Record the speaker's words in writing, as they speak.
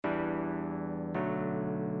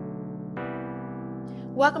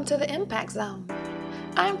Welcome to the Impact Zone.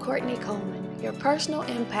 I'm Courtney Coleman, your personal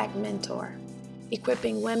impact mentor,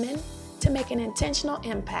 equipping women to make an intentional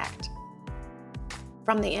impact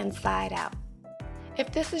from the inside out.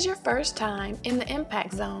 If this is your first time in the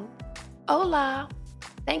Impact Zone, hola!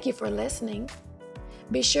 Thank you for listening.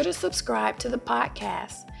 Be sure to subscribe to the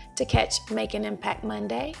podcast to catch Make an Impact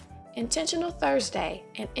Monday, Intentional Thursday,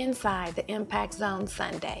 and Inside the Impact Zone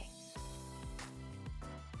Sunday.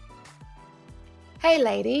 Hey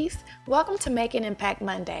ladies, welcome to Make an Impact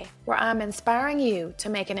Monday, where I'm inspiring you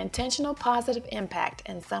to make an intentional positive impact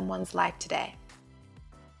in someone's life today.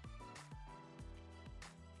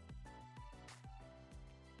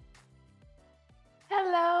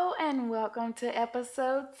 Hello and welcome to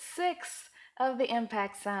episode 6 of the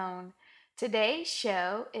Impact Zone. Today's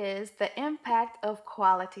show is the impact of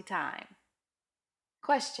quality time.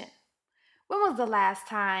 Question: when was the last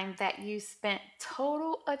time that you spent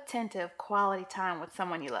total attentive quality time with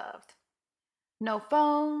someone you loved? No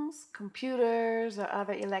phones, computers, or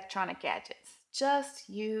other electronic gadgets. Just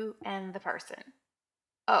you and the person.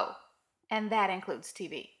 Oh, and that includes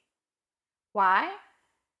TV. Why?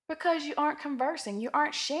 Because you aren't conversing, you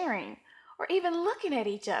aren't sharing, or even looking at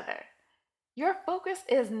each other. Your focus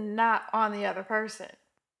is not on the other person.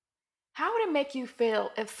 How would it make you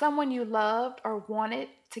feel if someone you loved or wanted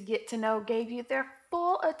to get to know gave you their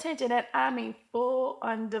full attention, and I mean full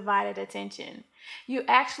undivided attention? You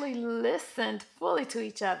actually listened fully to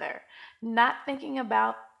each other, not thinking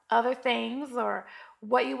about other things or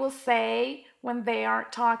what you will say when they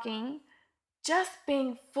aren't talking, just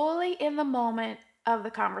being fully in the moment of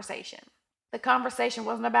the conversation. The conversation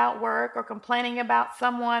wasn't about work or complaining about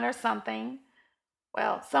someone or something.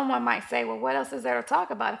 Well, someone might say, well, what else is there to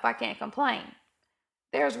talk about if I can't complain?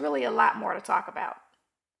 There's really a lot more to talk about.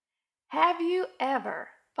 Have you ever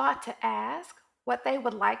thought to ask what they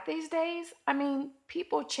would like these days? I mean,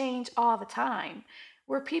 people change all the time.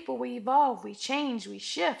 We're people, we evolve, we change, we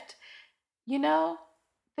shift. You know,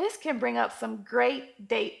 this can bring up some great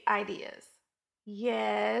date ideas.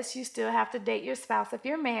 Yes, you still have to date your spouse if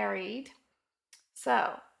you're married.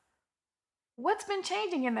 So, what's been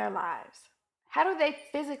changing in their lives? How do they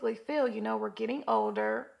physically feel? You know, we're getting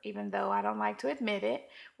older, even though I don't like to admit it.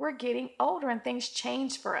 We're getting older and things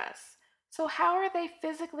change for us. So, how are they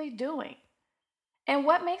physically doing? And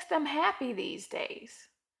what makes them happy these days?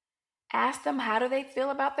 Ask them, how do they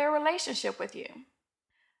feel about their relationship with you?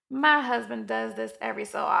 My husband does this every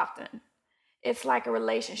so often. It's like a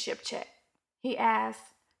relationship check. He asks,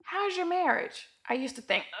 how's your marriage? I used to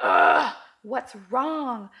think, ugh, what's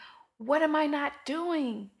wrong? What am I not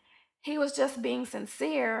doing? He was just being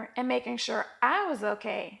sincere and making sure I was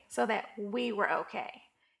okay so that we were okay,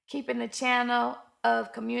 keeping the channel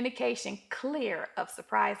of communication clear of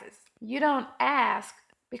surprises. You don't ask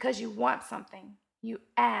because you want something, you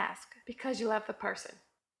ask because you love the person.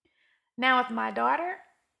 Now, with my daughter,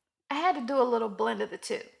 I had to do a little blend of the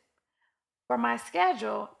two. For my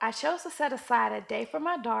schedule, I chose to set aside a day for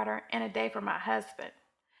my daughter and a day for my husband,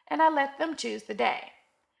 and I let them choose the day.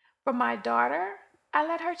 For my daughter, I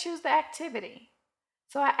let her choose the activity.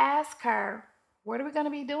 So I asked her, what are we going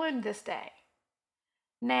to be doing this day?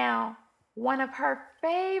 Now, one of her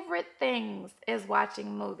favorite things is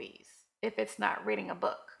watching movies, if it's not reading a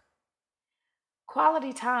book.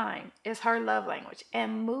 Quality time is her love language,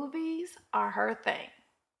 and movies are her thing.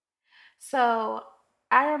 So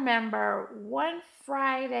I remember one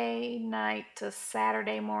Friday night to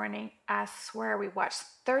Saturday morning, I swear we watched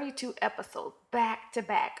 32 episodes back to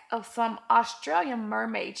back of some Australian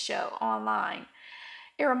mermaid show online.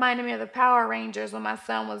 It reminded me of the Power Rangers when my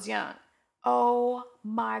son was young. Oh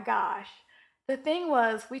my gosh. The thing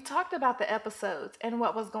was, we talked about the episodes and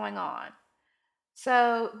what was going on.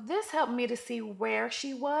 So this helped me to see where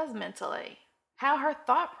she was mentally, how her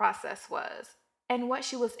thought process was, and what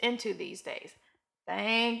she was into these days.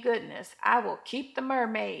 Thank goodness, I will keep the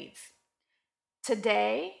mermaids.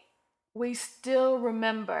 Today, we still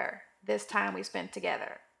remember this time we spent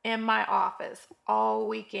together in my office all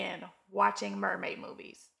weekend watching mermaid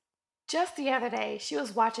movies. Just the other day, she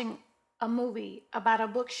was watching a movie about a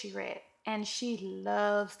book she read, and she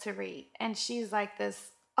loves to read, and she's like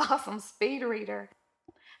this awesome speed reader.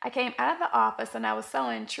 I came out of the office and I was so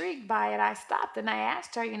intrigued by it, I stopped and I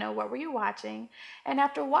asked her, what were you watching? And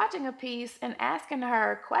after watching a piece and asking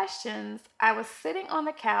her questions, I was sitting on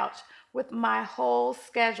the couch with my whole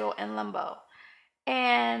schedule in limbo.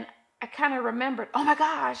 And I kind of remembered, oh my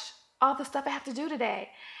gosh, all the stuff I have to do today.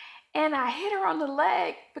 And I hit her on the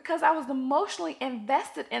leg because I was emotionally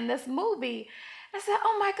invested in this movie. I said,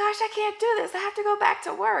 oh my gosh, I can't do this. I have to go back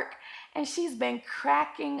to work. And she's been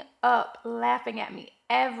cracking up, laughing at me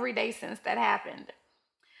every day since that happened.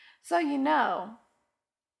 So,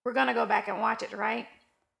 we're going to go back and watch it, right?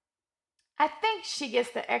 I think she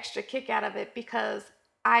gets the extra kick out of it because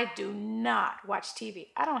I do not watch TV.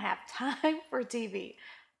 I don't have time for TV.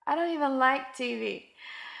 I don't even like TV.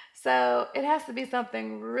 So it has to be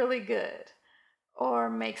something really good or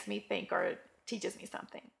makes me think or teaches me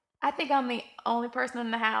something. I think I'm the only person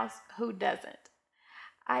in the house who doesn't.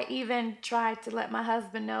 I even tried to let my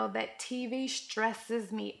husband know that TV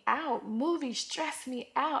stresses me out. Movies stress me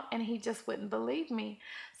out, and he just wouldn't believe me.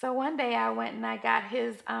 So one day I went and I got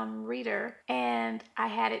his reader, and I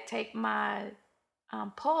had it take my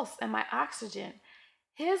pulse and my oxygen.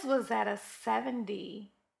 His was at a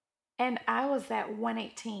 70, and I was at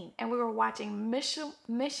 118, and we were watching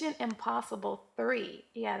Mission Impossible 3.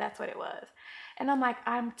 Yeah, that's what it was. And I'm like,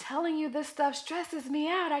 I'm telling you, this stuff stresses me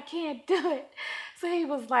out. I can't do it. So he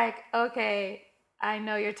was like, okay, I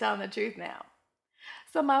know you're telling the truth now.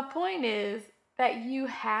 So my point is that you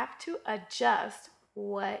have to adjust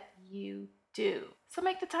what you do. So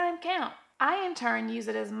make the time count. I, in turn, use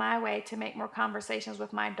it as my way to make more conversations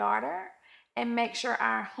with my daughter and make sure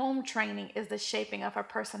our home training is the shaping of her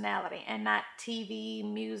personality and not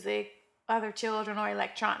TV, music, other children, or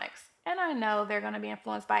electronics. And I know they're going to be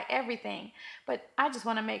influenced by everything, but I just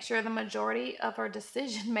want to make sure the majority of her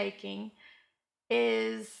decision making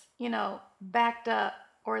is, backed up,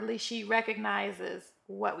 or at least she recognizes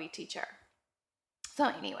what we teach her. So,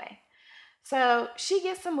 anyway, so she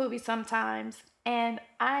gets some movies sometimes, and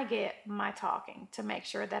I get my talking to make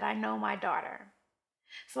sure that I know my daughter.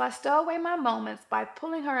 So I stow away my moments by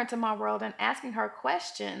pulling her into my world and asking her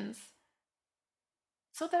questions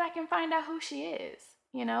so that I can find out who she is,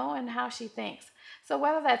 and how she thinks. So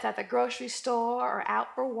whether that's at the grocery store or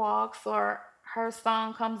out for walks or her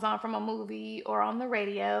song comes on from a movie or on the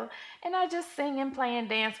radio, and I just sing and play and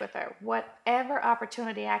dance with her. Whatever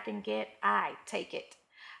opportunity I can get, I take it.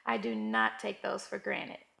 I do not take those for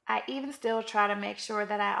granted. I even still try to make sure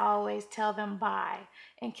that I always tell them bye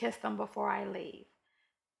and kiss them before I leave,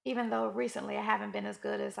 even though recently I haven't been as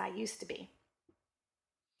good as I used to be.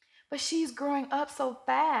 But she's growing up so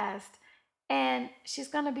fast, and she's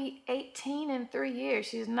going to be 18 in 3 years.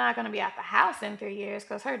 She's not going to be out the house in 3 years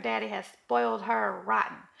because her daddy has spoiled her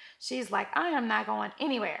rotten. She's like, I am not going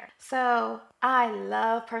anywhere. So I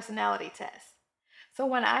love personality tests. So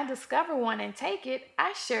when I discover one and take it,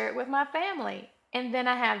 I share it with my family, and then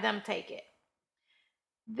I have them take it.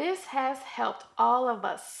 This has helped all of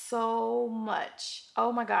us so much.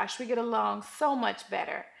 Oh my gosh, we get along so much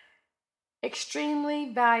better.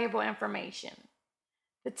 Extremely valuable information.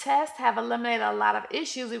 The tests have eliminated a lot of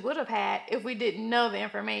issues we would have had if we didn't know the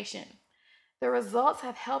information. The results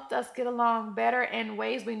have helped us get along better in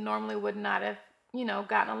ways we normally would not have,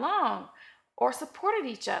 gotten along or supported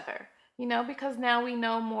each other, because now we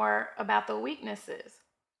know more about the weaknesses.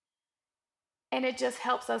 And it just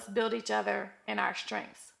helps us build each other in our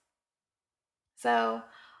strengths. So,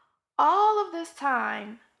 all of this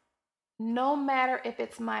time, no matter if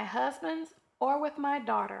it's my husband's or with my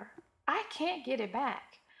daughter, I can't get it back.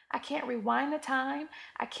 I can't rewind the time,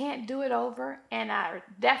 I can't do it over, and I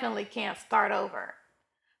definitely can't start over.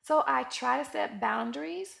 So I try to set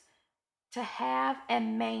boundaries to have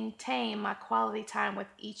and maintain my quality time with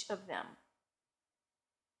each of them,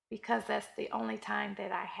 because that's the only time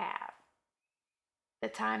that I have. The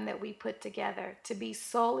time that we put together to be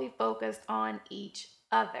solely focused on each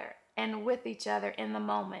other and with each other in the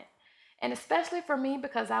moment. And especially for me,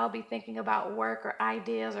 because I'll be thinking about work or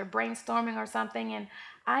ideas or brainstorming or something, and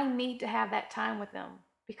I need to have that time with them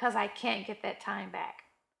because I can't get that time back.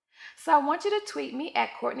 So I want you to tweet me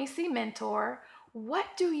at Courtney C. Mentor.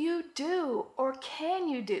 What do you do or can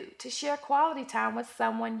you do to share quality time with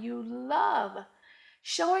someone you love?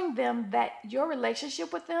 Showing them that your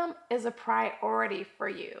relationship with them is a priority for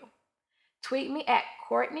you. Tweet me at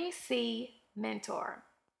Courtney C. Mentor.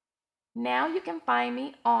 Now you can find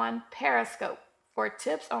me on Periscope for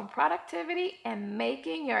tips on productivity and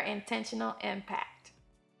making your intentional impact.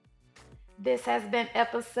 This has been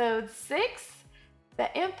episode 6,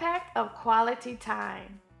 The Impact of Quality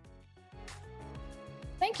Time.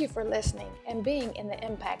 Thank you for listening and being in the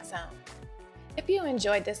Impact Zone. If you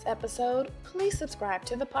enjoyed this episode, please subscribe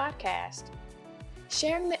to the podcast.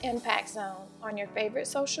 Sharing the Impact Zone on your favorite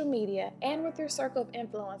social media and with your circle of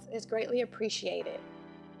influence is greatly appreciated.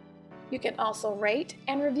 You can also rate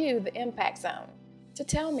and review the Impact Zone to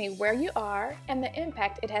tell me where you are and the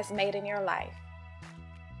impact it has made in your life.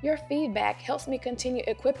 Your feedback helps me continue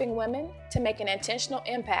equipping women to make an intentional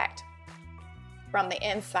impact from the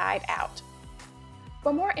inside out.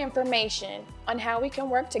 For more information on how we can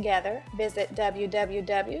work together, visit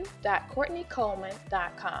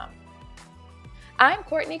www.courtneycoleman.com. I'm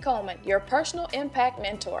Courtney Coleman, your personal impact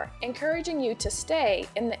mentor, encouraging you to stay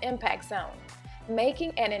in the impact zone,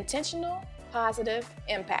 making an intentional, positive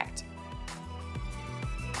impact.